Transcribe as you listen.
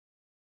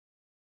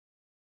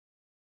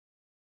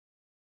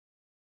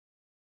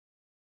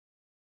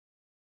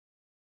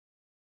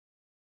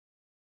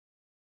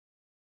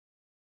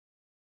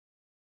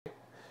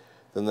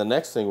Then the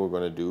next thing we're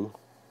going to do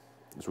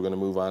is we're going to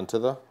move on to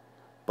the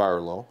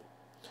Barlow.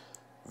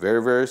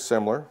 Very, very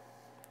similar.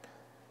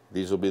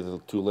 These will be the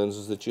two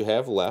lenses that you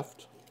have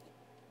left.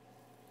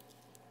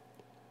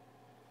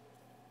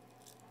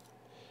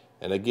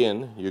 And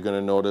again, you're going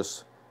to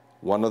notice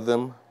one of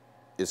them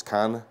is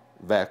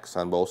convex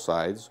on both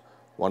sides,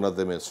 one of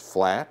them is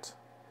flat,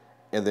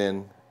 and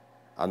then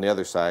on the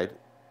other side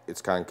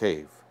it's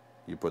concave.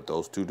 You put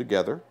those two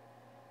together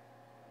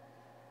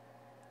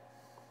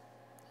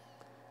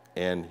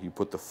and you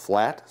put the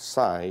flat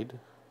side,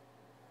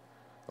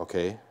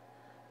 okay,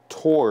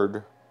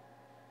 toward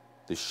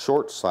the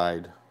short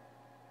side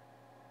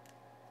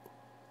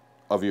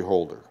of your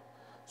holder.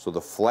 So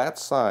the flat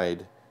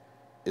side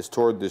is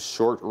toward this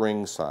short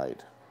ring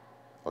side,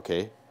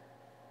 okay?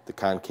 The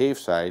concave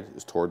side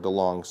is toward the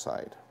long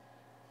side.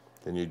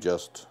 Then you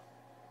just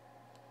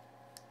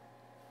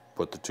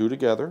put the two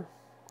together.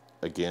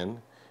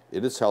 Again,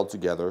 it is held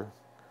together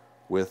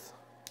with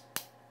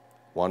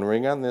one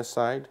ring on this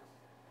side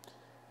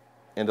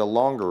and a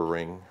longer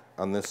ring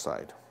on this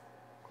side.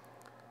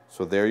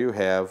 So there you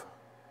have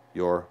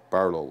your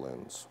Barlow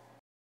lens.